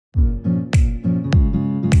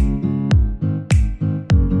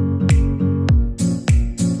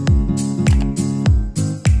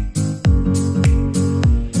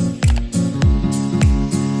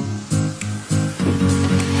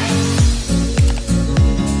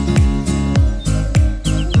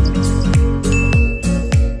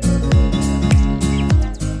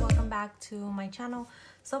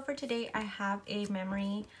for today I have a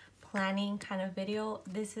memory planning kind of video.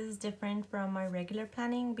 This is different from my regular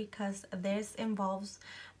planning because this involves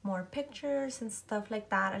more pictures and stuff like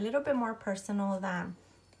that, a little bit more personal than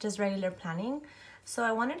just regular planning. So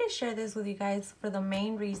I wanted to share this with you guys for the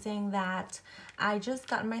main reason that I just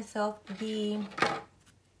got myself the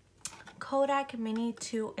Kodak Mini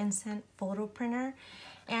 2 instant photo printer,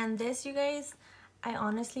 and this, you guys, I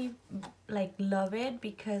honestly love it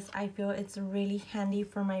because I feel it's really handy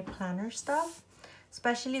for my planner stuff,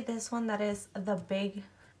 especially this one that is the big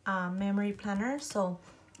memory planner. So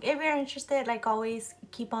if you're interested, like always,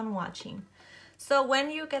 keep on watching. So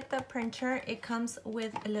when you get the printer, it comes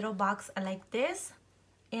with a little box like this,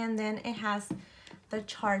 and then it has the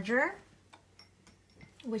charger,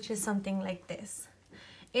 which is something like this.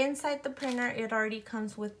 Inside the printer, it already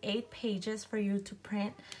comes with 8 pages for you to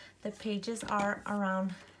print. The pages are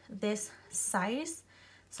around this size.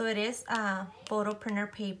 So it is a photo printer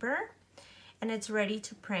paper and it's ready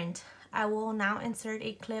to print. I will now insert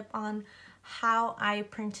a clip on how I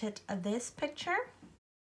printed this picture.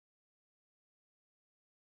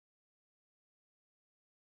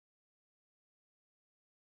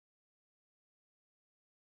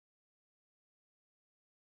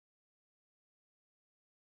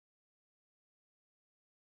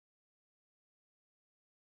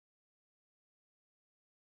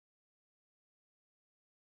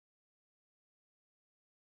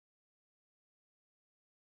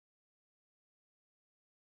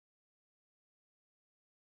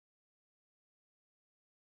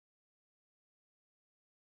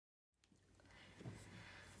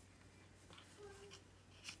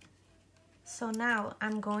 So now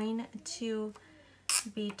I'm going to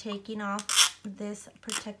be taking off this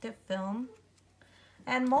protective film.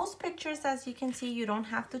 And most pictures, as you can see, you don't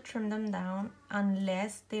have to trim them down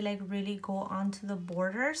unless they really go onto the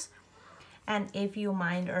borders, and if you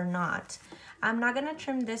mind or not. I'm not gonna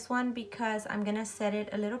trim this one because I'm gonna set it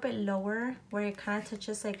a little bit lower where it kind of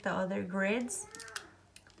touches the other grids.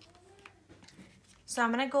 So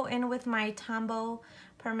I'm gonna go in with my Tombow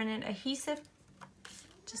permanent adhesive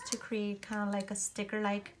just to create kind of like a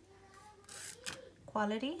sticker-like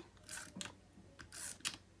quality.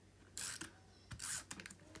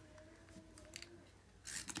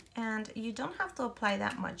 And you don't have to apply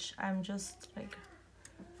that much. I'm just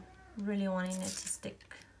really wanting it to stick.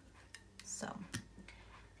 So,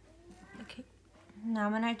 okay. Now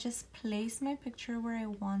I'm gonna just place my picture where I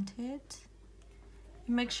want it.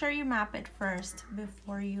 Make sure you map it first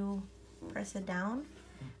before you press it down,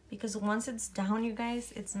 because once it's down, you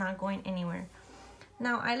guys, it's not going anywhere.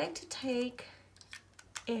 Now I like to take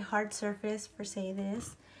a hard surface, for say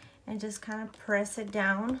this, and just kind of press it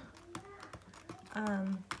down.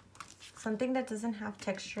 Something that doesn't have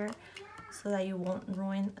texture so that you won't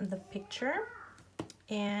ruin the picture.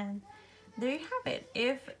 And there you have it.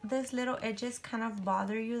 If these little edges kind of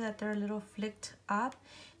bother you, that they're a little flicked up,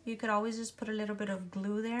 you could always just put a little bit of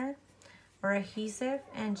glue there or adhesive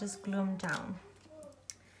and just glue them down.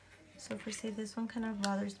 So for say this one kind of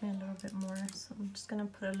bothers me a little bit more, so I'm just gonna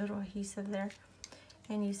put a little adhesive there,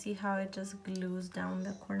 and you see how it just glues down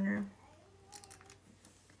the corner.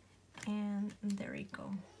 And there we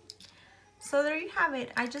go. So there you have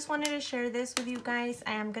it. I just wanted to share this with you guys.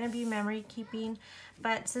 I am gonna be memory keeping,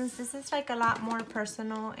 but since this is a lot more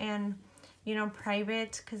personal and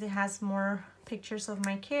private, because it has more pictures of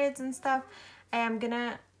my kids and stuff, I am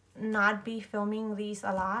gonna not be filming these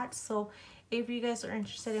a lot. So if you guys are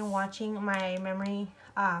interested in watching my memory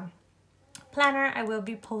planner, I will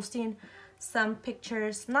be posting some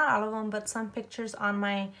pictures, not all of them, but some pictures on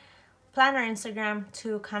my planner Instagram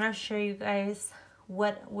to kind of show you guys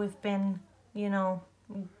what we've been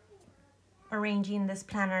arranging this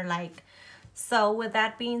planner like. So with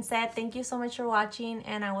that being said, thank you so much for watching,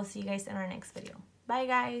 and I will see you guys in our next video. Bye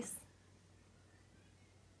guys.